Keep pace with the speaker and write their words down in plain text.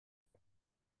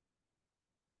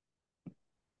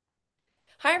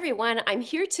Hi, everyone. I'm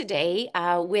here today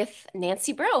with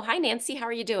Nancy Breau. Hi, Nancy. How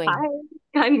are you doing? Hi,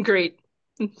 I'm great.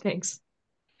 Thanks.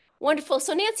 Wonderful.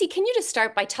 So, Nancy, can you just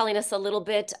start by telling us a little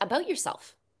bit about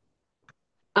yourself?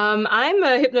 I'm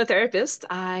a hypnotherapist.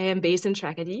 I am based in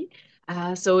Tracadie.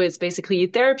 So it's basically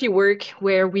therapy work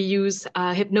where we use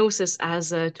hypnosis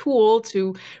as a tool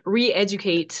to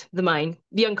re-educate the mind,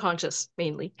 the unconscious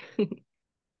mainly.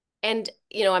 And,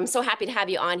 I'm so happy to have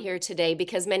you on here today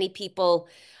because many people,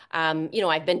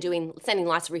 I've been sending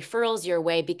lots of referrals your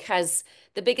way because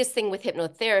the biggest thing with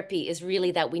hypnotherapy is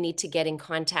really that we need to get in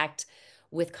contact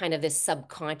with kind of this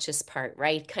subconscious part,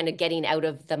 right? Kind of getting out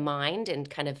of the mind and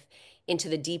kind of into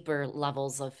the deeper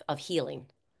levels of healing.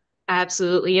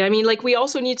 Absolutely. I mean, like we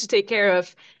also need to take care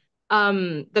of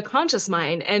the conscious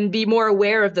mind and be more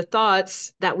aware of the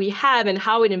thoughts that we have and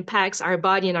how it impacts our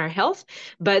body and our health.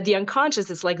 But the unconscious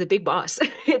is like the big boss.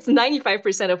 It's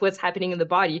 95% of what's happening in the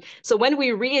body. So when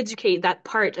we re-educate that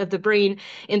part of the brain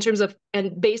in terms of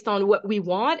and based on what we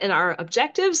want and our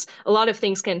objectives, a lot of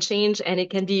things can change and it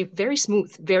can be very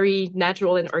smooth, very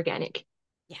natural and organic.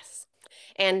 Yes.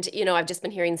 And, I've just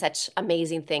been hearing such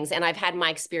amazing things, and I've had my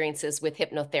experiences with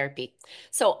hypnotherapy.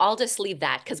 So I'll just leave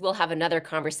that because we'll have another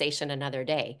conversation another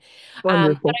day. But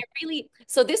Wonderful.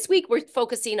 so this week we're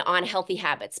focusing on healthy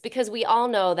habits because we all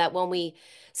know that when we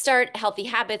start healthy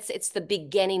habits, it's the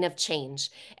beginning of change.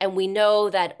 And we know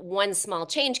that one small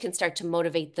change can start to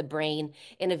motivate the brain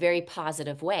in a very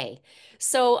positive way.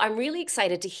 So I'm really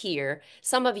excited to hear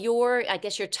some of I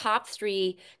guess, your top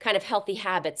three kind of healthy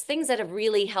habits, things that have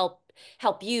really help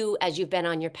you as you've been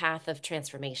on your path of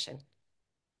transformation.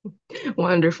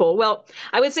 Wonderful. Well,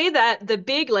 I would say that the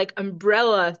big like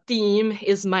umbrella theme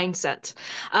is mindset.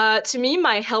 To me,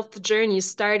 my health journey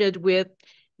started with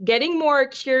getting more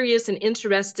curious and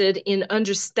interested in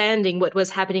understanding what was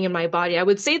happening in my body. I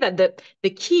would say that the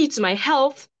key to my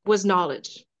health was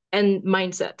knowledge and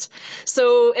mindset.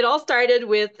 So it all started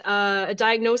with a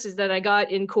diagnosis that I got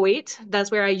in Kuwait.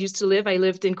 That's where I used to live. I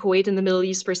lived in Kuwait in the Middle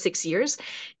East for 6 years.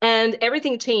 And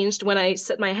everything changed when I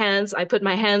put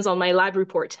my hands on my lab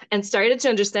report and started to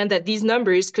understand that these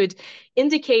numbers could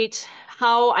indicate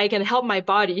how I can help my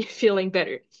body feeling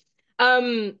better.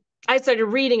 Um, I started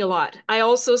reading a lot. I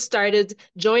also started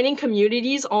joining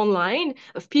communities online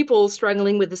of people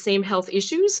struggling with the same health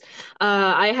issues.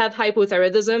 I have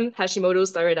hypothyroidism,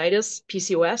 Hashimoto's thyroiditis,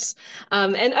 PCOS,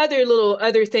 and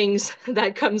other things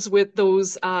that comes with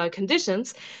those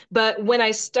conditions. But when I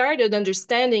started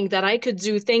understanding that I could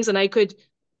do things and I could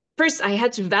First, I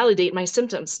had to validate my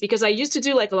symptoms because I used to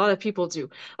do like a lot of people do.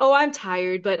 Oh, I'm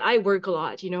tired, but I work a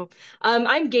lot, you know.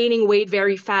 I'm gaining weight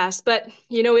very fast, but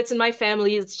it's in my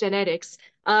family, it's genetics.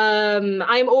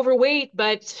 I'm overweight,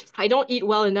 but I don't eat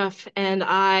well enough and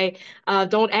I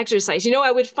don't exercise.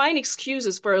 I would find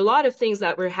excuses for a lot of things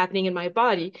that were happening in my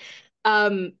body.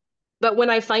 Um, but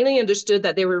when I finally understood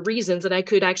that there were reasons and I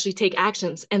could actually take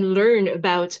actions and learn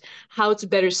about how to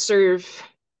better serve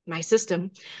my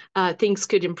system, things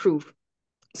could improve.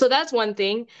 So that's one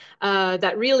thing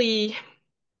that really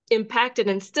impacted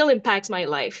and still impacts my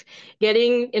life,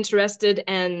 getting interested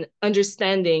and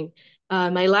understanding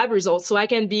my lab results so I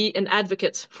can be an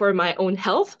advocate for my own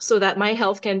health so that my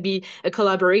health can be a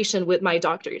collaboration with my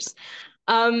doctors.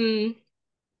 Um,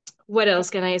 what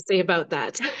else can I say about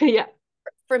that? Yeah,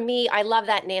 For me, I love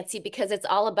that, Nancy, because it's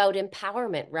all about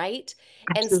empowerment, right?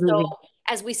 And so absolutely.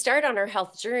 as we start on our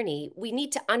health journey, we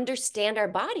need to understand our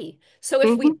body. So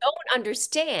if we Hmm. don't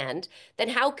understand, then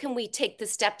how can we take the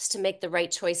steps to make the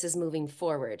right choices moving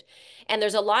forward? And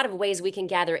there's a lot of ways we can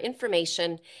gather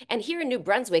information. And here in New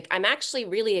Brunswick, I'm actually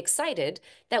really excited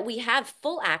that we have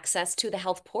full access to the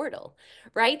health portal,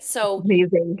 right? So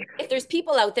Amazing. if there's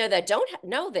people out there that don't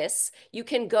know this, you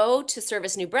can go to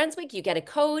Service New Brunswick, you get a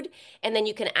code, and then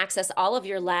you can access all of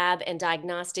your lab and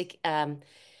diagnostic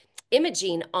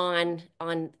imaging on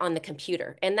the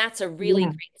computer. And that's a really Yeah.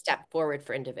 great step forward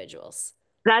for individuals.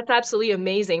 That's absolutely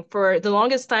amazing. For the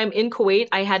longest time in Kuwait,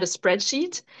 I had a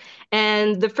spreadsheet.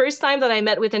 And the first time that I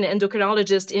met with an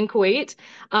endocrinologist in Kuwait,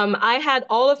 I had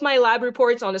all of my lab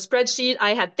reports on a spreadsheet.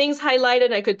 I had things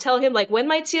highlighted. I could tell him, like, when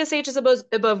my TSH is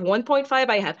above 1.5,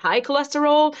 I have high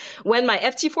cholesterol. When my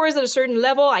FT4 is at a certain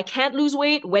level, I can't lose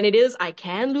weight. When it is, I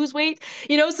can lose weight.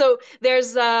 So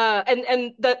there's,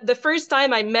 and the first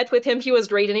time I met with him, he was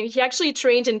great. And he actually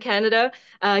trained in Canada.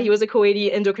 He was a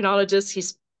Kuwaiti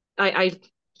endocrinologist. I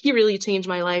he really changed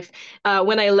my life.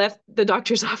 When I left the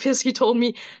doctor's office, he told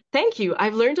me, "Thank you.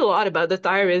 I've learned a lot about the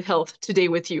thyroid health today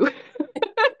with you."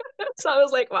 So I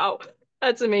was like, "Wow,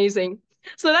 that's amazing."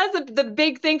 So that's the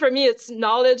big thing for me. It's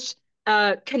knowledge,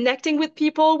 connecting with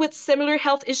people with similar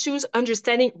health issues,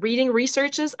 understanding, reading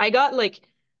researches. I got like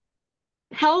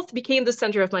health became the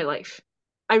center of my life.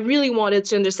 I really wanted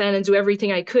to understand and do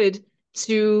everything I could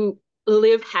to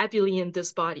live happily in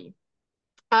this body.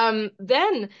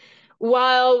 Then,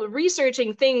 while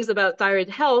researching things about thyroid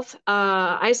health,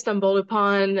 I stumbled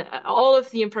upon all of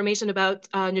the information about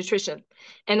nutrition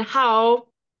and how,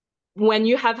 when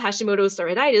you have Hashimoto's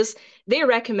thyroiditis, they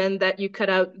recommend that you cut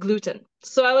out gluten.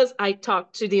 So I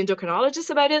talked to the endocrinologist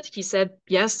about it. He said,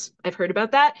 yes, I've heard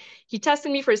about that. He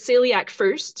tested me for celiac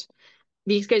first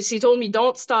because he told me,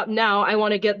 don't stop now. I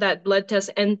want to get that blood test,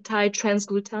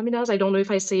 anti-transglutaminase. I don't know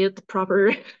if I say it the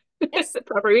proper Yes.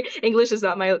 proper English is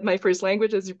not my first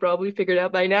language, as you probably figured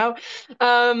out by now.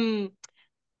 Um,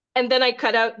 and then I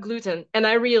cut out gluten, and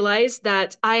I realized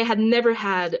that I had never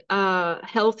had a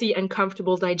healthy and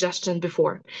comfortable digestion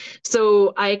before.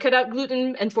 So I cut out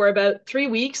gluten, and for about 3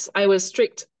 weeks, I was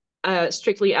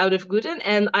strictly out of gluten.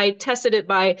 And I tested it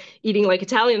by eating like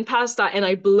Italian pasta, and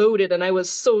I bloated, and I was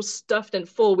so stuffed and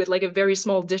full with like a very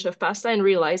small dish of pasta, and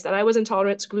realized that I was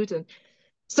intolerant to gluten.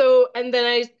 So, and then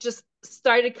I just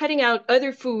started cutting out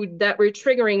other food that were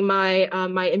triggering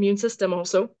my immune system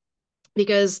also,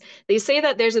 because they say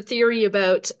that there's a theory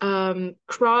about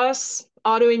cross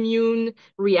autoimmune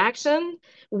reaction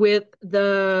with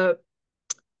the,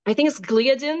 I think it's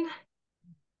gliadin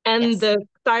and Yes. the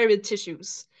thyroid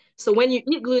tissues. So when you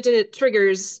eat gluten, it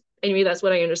triggers, anyway, that's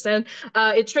what I understand.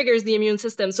 It triggers the immune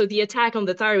system. So the attack on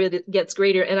the thyroid gets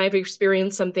greater. And I've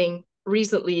experienced something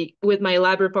recently with my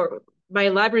lab report, my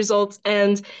lab results,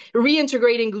 and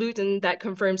reintegrating gluten that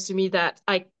confirms to me that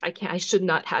I should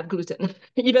not have gluten,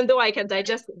 even though I can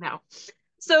digest it now.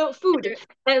 So food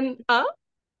and I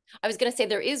was going to say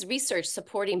there is research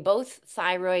supporting both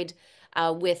thyroid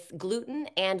with gluten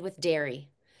and with dairy.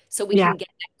 So we yeah, can get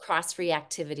that cross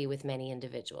reactivity with many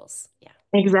individuals. Yeah.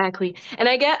 exactly. And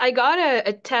I got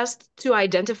a test to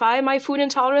identify my food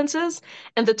intolerances,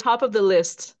 and the top of the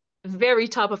list, very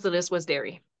top of the list, was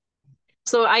dairy.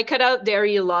 So I cut out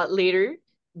dairy a lot later,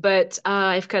 but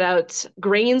I've cut out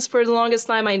grains for the longest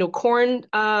time. I know corn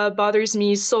bothers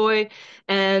me, soy,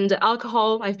 and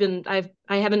alcohol. I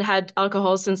haven't had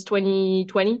alcohol since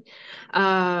 2020.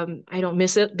 I don't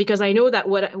miss it because I know that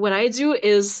what I do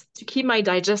is to keep my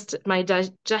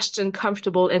digestion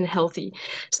comfortable and healthy.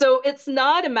 So it's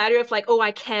not a matter of like, oh,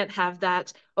 I can't have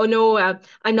that. Oh no,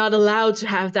 I'm not allowed to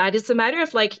have that. It's a matter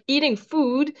of like eating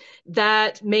food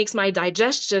that makes my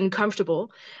digestion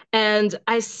comfortable. And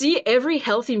I see every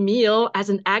healthy meal as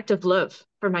an act of love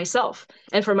for myself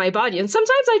and for my body. And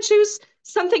sometimes I choose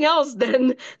something else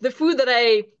than the food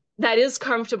that is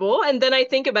comfortable. And then I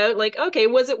think about like, okay,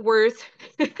 was it worth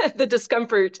the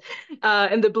discomfort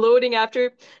and the bloating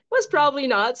after? Was probably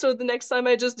not. So the next time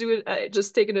I just do it, I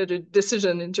just take another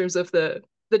decision in terms of the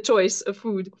choice of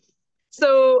food.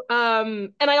 So,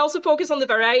 and I also focus on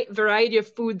the variety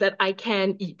of food that I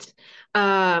can eat.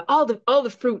 All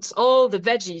the fruits, all the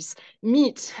veggies,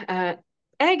 meat,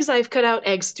 eggs. I've cut out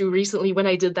eggs too recently when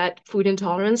I did that food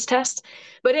intolerance test.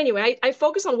 But anyway, I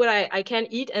focus on what I can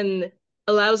eat and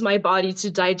allows my body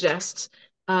to digest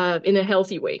in a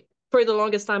healthy way. For the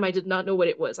longest time, I did not know what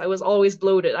it was. I was always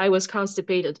bloated. I was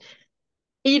constipated.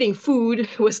 Eating food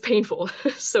was painful.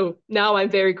 So now I'm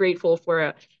very grateful for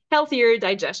a healthier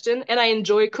digestion, and I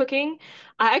enjoy cooking.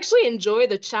 I actually enjoy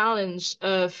the challenge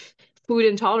of food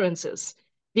intolerances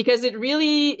because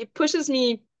it pushes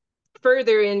me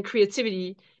further in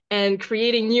creativity and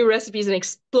creating new recipes and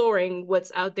exploring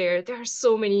what's out there. There are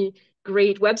so many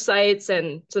great websites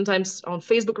and sometimes on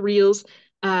Facebook Reels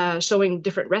showing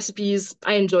different recipes.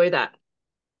 I enjoy that.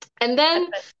 And then,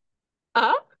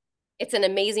 uh, It's an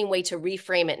amazing way to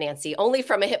reframe it, Nancy. Only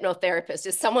from a hypnotherapist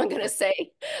is someone going to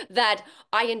say that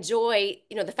I enjoy,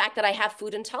 the fact that I have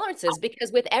food intolerances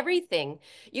because with everything,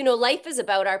 life is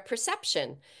about our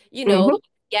perception. You know,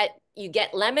 mhm, you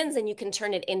get lemons and you can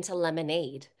turn it into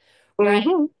lemonade, right?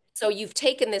 mhm. So you've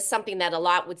taken this something that a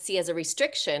lot would see as a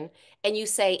restriction and you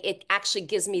say it actually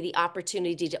gives me the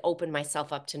opportunity to open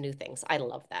myself up to new things. I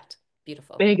love that.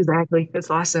 Beautiful. Exactly.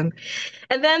 It's awesome.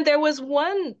 And then there was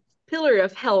one pillar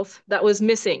of health that was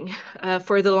missing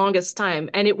for the longest time,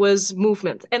 and it was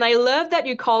movement. And I love that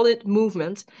you call it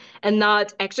movement and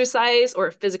not exercise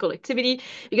or physical activity,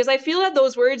 because I feel that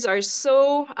those words are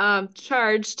so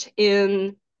charged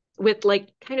in with like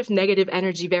kind of negative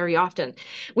energy very often.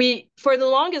 For the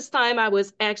longest time, I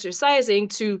was exercising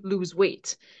to lose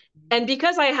weight. And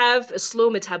because I have a slow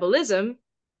metabolism,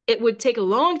 it would take a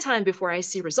long time before I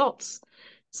see results.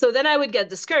 So then I would get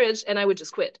discouraged and I would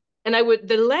just quit. And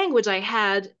the language I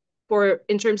had for,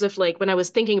 in terms of like when I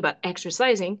was thinking about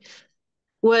exercising,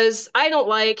 was I don't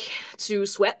like to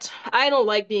sweat. I don't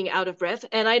like being out of breath,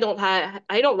 and I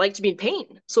don't like to be in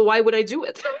pain. So why would I do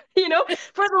it? You know,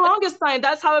 for the longest time,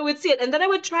 that's how I would see it. And then I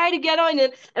would try to get on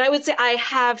it, and I would say, I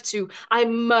have to, I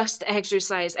must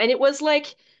exercise. And it was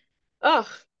like, oh,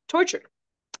 torture.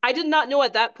 I did not know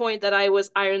at that point that I was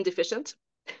iron deficient.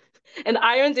 And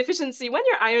iron deficiency, when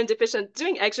you're iron deficient,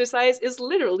 doing exercise is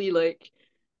literally like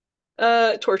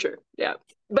torture. Yeah.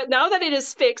 But now that it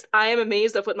is fixed, I am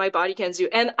amazed of what my body can do.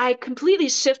 And I completely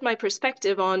shift my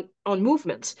perspective on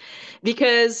movement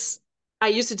because I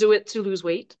used to do it to lose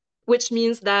weight, which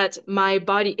means that my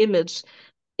body image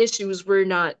issues were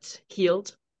not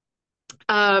healed.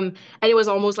 And it was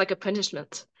almost like a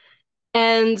punishment.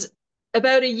 And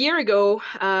about a year ago,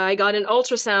 I got an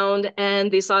ultrasound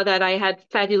and they saw that I had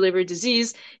fatty liver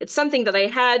disease. It's something that I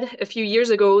had a few years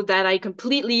ago that I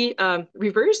completely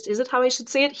reversed. Is it how I should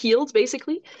say it? Healed,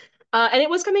 basically. And it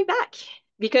was coming back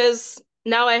because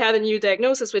now I have a new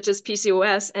diagnosis, which is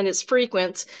PCOS, and it's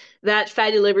frequent that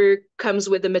fatty liver comes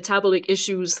with the metabolic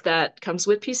issues that comes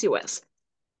with PCOS.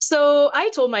 So I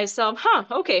told myself, huh,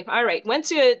 okay, all right. Went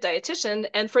to a dietitian,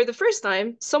 and for the first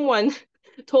time, someone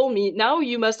told me, now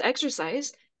you must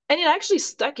exercise. And it actually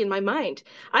stuck in my mind.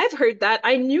 I've heard that,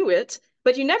 I knew it,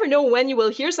 but you never know when you will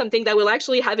hear something that will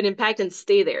actually have an impact and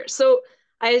stay there. So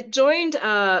I joined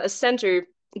a center.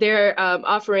 They're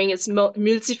offering it's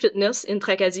multi-fitness in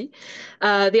Tracadie.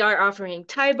 They are offering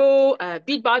Taibo,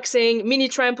 beatboxing, mini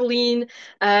trampoline,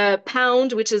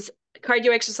 pound, which is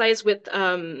cardio exercise with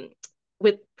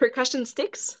percussion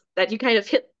sticks that you kind of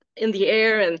hit in the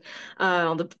air and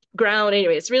on the ground.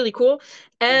 Anyway, it's really cool.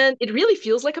 And it really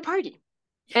feels like a party.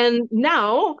 And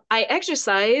now I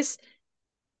exercise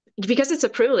because it's a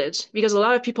privilege, because a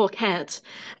lot of people can't,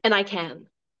 and I can.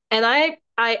 And I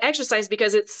exercise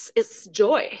because it's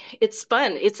joy, it's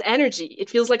fun, it's energy, it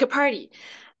feels like a party.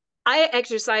 I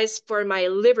exercise for my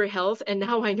liver health, and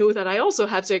now I know that I also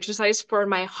have to exercise for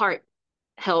my heart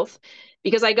health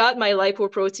because I got my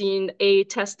lipoprotein A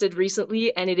tested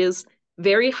recently and it is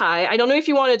very high. I don't know if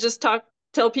you want to just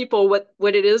tell people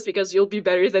what it is because you'll be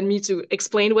better than me to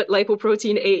explain what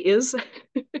lipoprotein A is.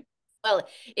 Well,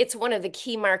 it's one of the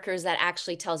key markers that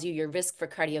actually tells you your risk for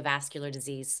cardiovascular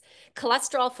disease.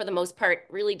 Cholesterol, for the most part,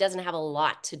 really doesn't have a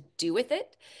lot to do with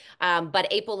it, but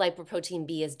apolipoprotein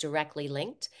B is directly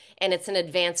linked, and it's an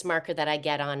advanced marker that I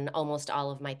get on almost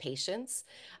all of my patients.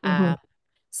 Mhm.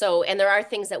 And there are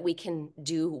things that we can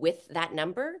do with that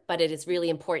number, but it is really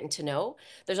important to know.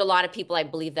 There's a lot of people, I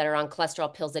believe, that are on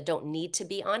cholesterol pills that don't need to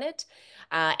be on it.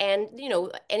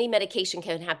 Any medication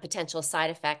can have potential side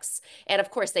effects. And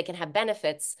of course, they can have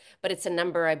benefits, but it's a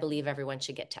number I believe everyone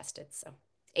should get tested. So,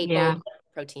 Yeah.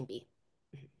 apolipoprotein B.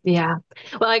 Yeah.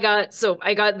 Well, I got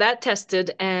that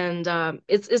tested and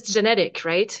it's genetic,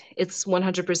 right? It's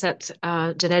 100%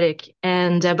 genetic.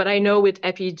 And but I know with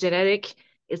epigenetic,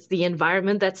 it's the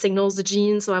environment that signals the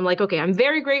gene. So I'm like, okay, I'm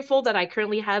very grateful that I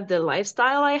currently have the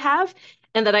lifestyle I have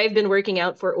and that I've been working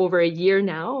out for over a year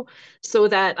now so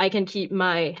that I can keep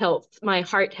my health, my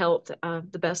heart health,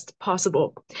 the best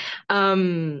possible.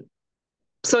 Um,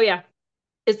 so yeah,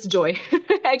 it's joy.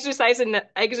 Exercising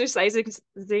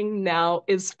now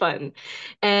is fun.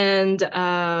 And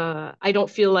I don't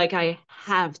feel like I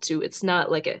have to. It's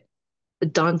not like a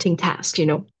daunting task, you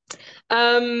know.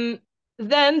 Um,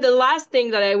 then the last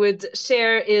thing that I would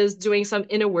share is doing some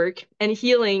inner work and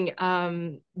healing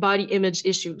body image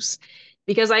issues.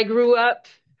 Because I grew up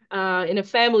in a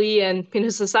family and in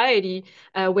a society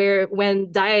where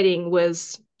when dieting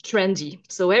was trendy.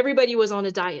 So everybody was on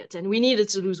a diet and we needed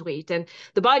to lose weight and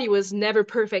the body was never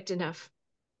perfect enough.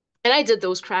 And I did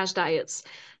those crash diets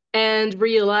and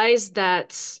realized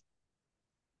that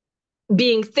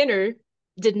being thinner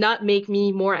did not make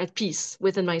me more at peace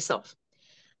within myself.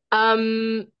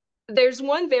 Um, there's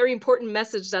one very important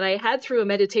message that I had through a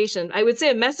meditation. I would say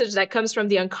a message that comes from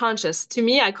the unconscious. To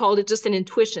me, I called it just an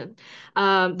intuition.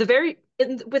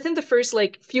 Within the first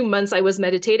like few months I was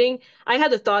meditating, I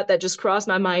had a thought that just crossed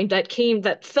my mind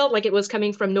that felt like it was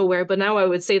coming from nowhere, but now I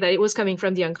would say that it was coming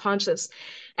from the unconscious.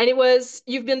 And it was,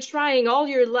 you've been trying all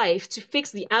your life to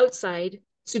fix the outside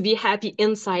to be happy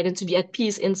inside and to be at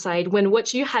peace inside, when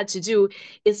what you had to do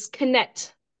is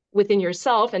connect within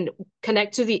yourself and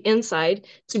connect to the inside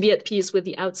to be at peace with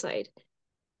the outside.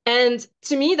 And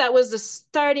to me, that was the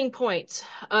starting point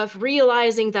of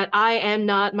realizing that I am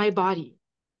not my body.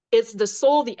 It's the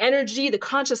soul, the energy, the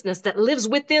consciousness that lives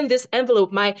within this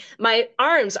envelope. My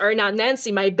arms are not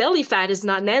Nancy. My belly fat is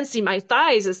not Nancy. My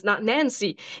thighs is not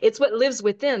Nancy. It's what lives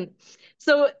within.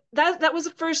 So that was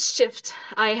the first shift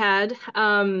I had.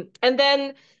 And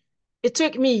then it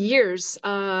took me years.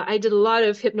 I did a lot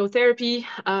of hypnotherapy,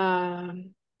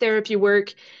 therapy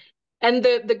work. And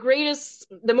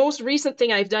the most recent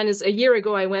thing I've done is a year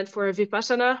ago, I went for a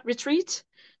Vipassana retreat.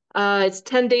 It's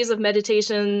 10 days of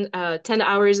meditation, 10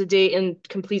 hours a day in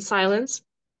complete silence.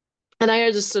 And I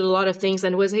understood a lot of things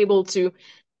and was able to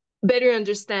better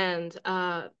understand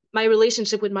my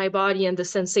relationship with my body and the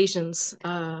sensations,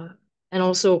 and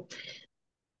also,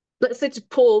 let's say, to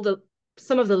pull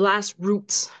some of the last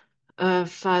roots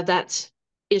of that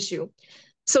issue.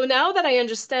 So now that I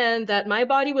understand that my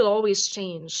body will always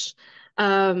change,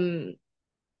 um,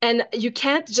 and you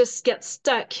can't just get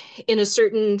stuck in a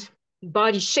certain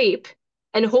body shape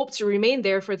and hope to remain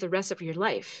there for the rest of your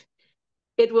life.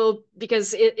 It will,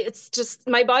 because it's just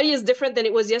my body is different than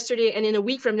it was yesterday, and in a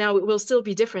week from now, it will still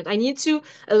be different. I need to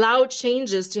allow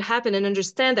changes to happen and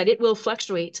understand that it will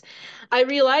fluctuate. I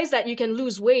realize that you can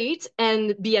lose weight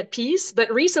and be at peace,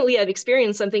 but recently I've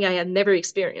experienced something I had never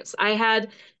experienced. I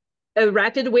had a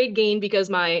rapid weight gain because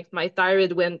my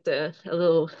thyroid went a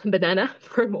little banana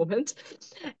for a moment.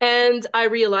 And I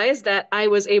realized that I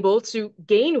was able to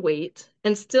gain weight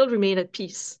and still remain at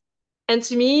peace. And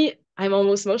to me, I'm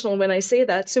almost emotional when I say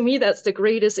that. To me, that's the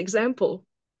greatest example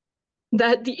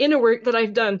that the inner work that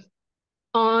I've done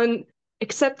on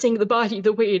accepting the body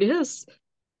the way it is,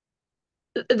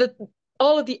 the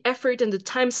all of the effort and the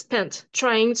time spent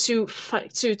trying to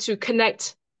to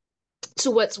connect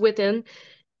to what's within,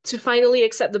 to finally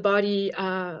accept the body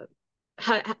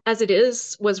as it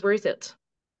is, was worth it.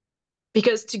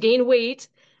 Because to gain weight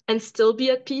and still be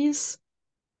at peace,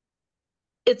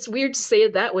 it's weird to say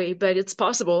it that way, but it's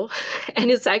possible. And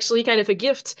it's actually kind of a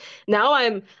gift. Now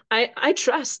I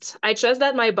trust. I trust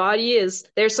that my body is,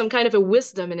 there's some kind of a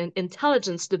wisdom and an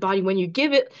intelligence to the body. When you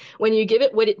give it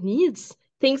what it needs,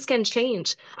 things can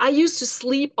change. I used to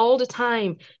sleep all the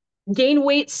time, gain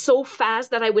weight so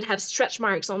fast that I would have stretch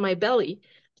marks on my belly.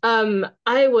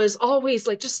 I was always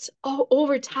like just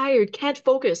overtired, can't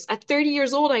focus. At 30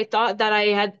 years old, I thought that I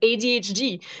had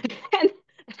ADHD. And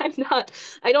I'm not,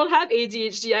 I don't have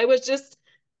ADHD.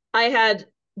 I had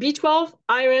B12,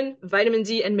 iron, vitamin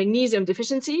D, and magnesium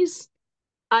deficiencies.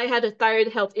 I had a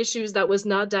thyroid health issues that was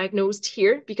not diagnosed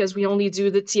here because we only do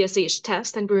the TSH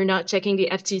test and we're not checking the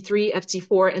FT3,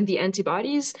 FT4, and the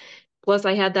antibodies. Plus,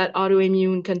 I had that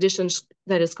autoimmune condition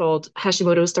that is called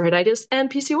Hashimoto's thyroiditis and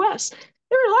PCOS.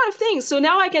 There are a lot of things. So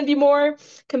now I can be more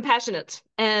compassionate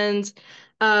and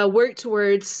work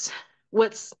towards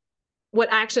what's what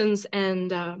actions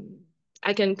and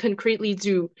I can concretely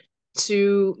do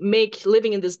to make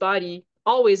living in this body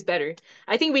always better.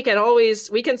 I think we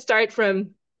can start from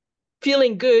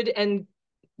feeling good and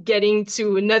getting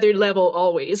to another level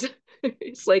always.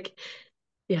 It's like,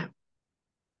 yeah,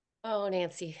 Oh,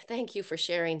 Nancy, thank you for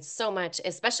sharing so much,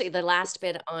 especially the last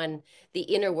bit on the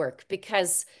inner work,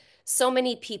 because so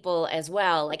many people as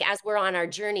well, like as we're on our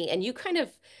journey, and you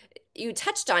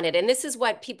touched on it, and this is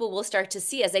what people will start to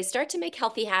see as they start to make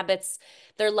healthy habits,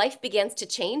 their life begins to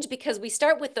change because we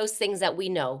start with those things that we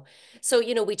know. So,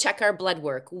 we check our blood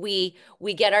work, we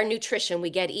get our nutrition,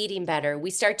 we get eating better, we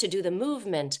start to do the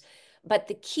movement, but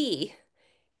the key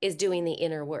is doing the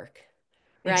inner work,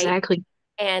 right? exactly.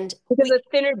 And Because we a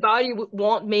thinner body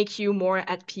won't make you more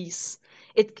at peace.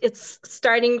 It's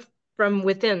starting from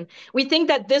within. We think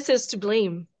that this is to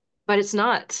blame, but it's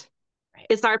not. right.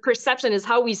 It's our perception, is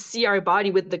how we see our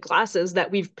body with the glasses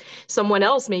that someone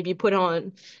else maybe put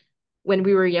on when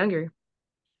we were younger.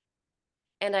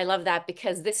 And I love that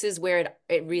because this is where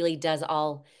it really does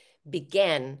all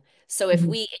begin. So if Mhm.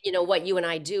 we, what you and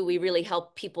I do, we really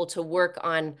help people to work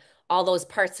on all those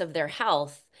parts of their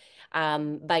health.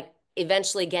 But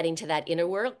eventually getting to that inner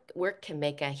work can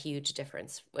make a huge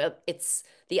difference. Well, it's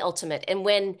the ultimate. And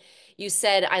when you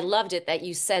said, I loved it that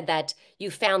you said that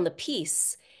you found the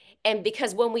peace. And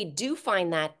because when we do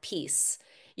find that peace,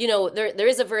 there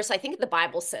is a verse, I think the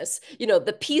Bible says,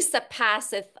 the peace that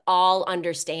passeth all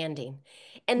understanding.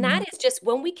 And that Mhm. is just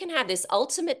when we can have this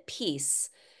ultimate peace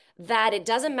that it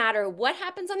doesn't matter what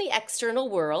happens on the external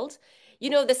world.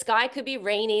 The sky could be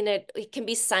raining, it can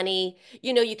be sunny.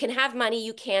 You can have money,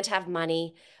 you can't have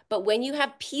money. But when you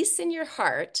have peace in your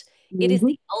heart, it is Mhm.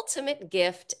 the ultimate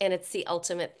gift and it's the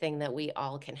ultimate thing that we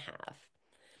all can have.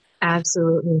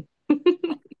 Absolutely.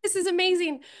 This is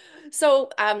amazing. So,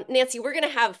 Nancy, we're going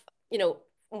to have,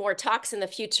 more talks in the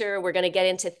future. We're going to get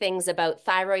into things about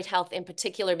thyroid health in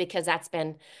particular, because that's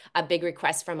been a big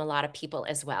request from a lot of people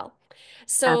as well.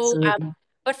 So, Absolutely.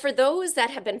 but for those that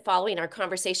have been following our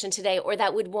conversation today or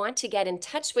that would want to get in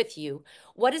touch with you,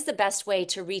 what is the best way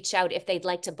to reach out if they'd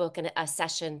like to book a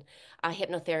session, a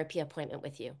hypnotherapy appointment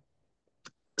with you?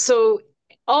 So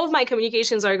all of my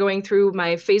communications are going through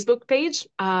my Facebook page,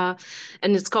 and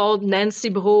it's called Nancy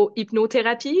Breau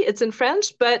Hypnotherapy. It's in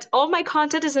French, but all my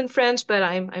content is in French, but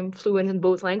I'm fluent in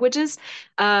both languages.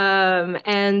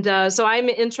 And so I'm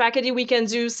in Tracadie. We can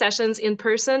do sessions in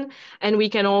person, and we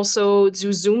can also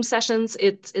do Zoom sessions.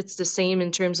 It's the same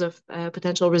in terms of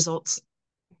potential results.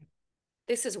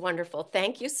 This is wonderful.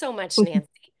 Thank you so much, Nancy.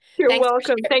 You're Thanks for welcome.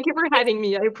 sharing. Thank you for having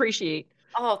me. I appreciate.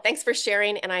 Oh, thanks for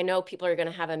sharing. And I know people are going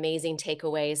to have amazing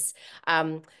takeaways.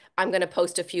 Um, I'm going to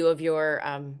post a few of your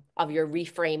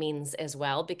reframings as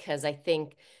well, because I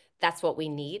think that's what we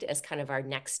need as kind of our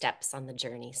next steps on the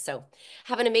journey. So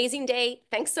have an amazing day.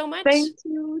 Thanks so much. Thank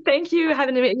you. Thank you. Have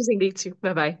an amazing day too.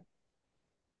 Bye bye.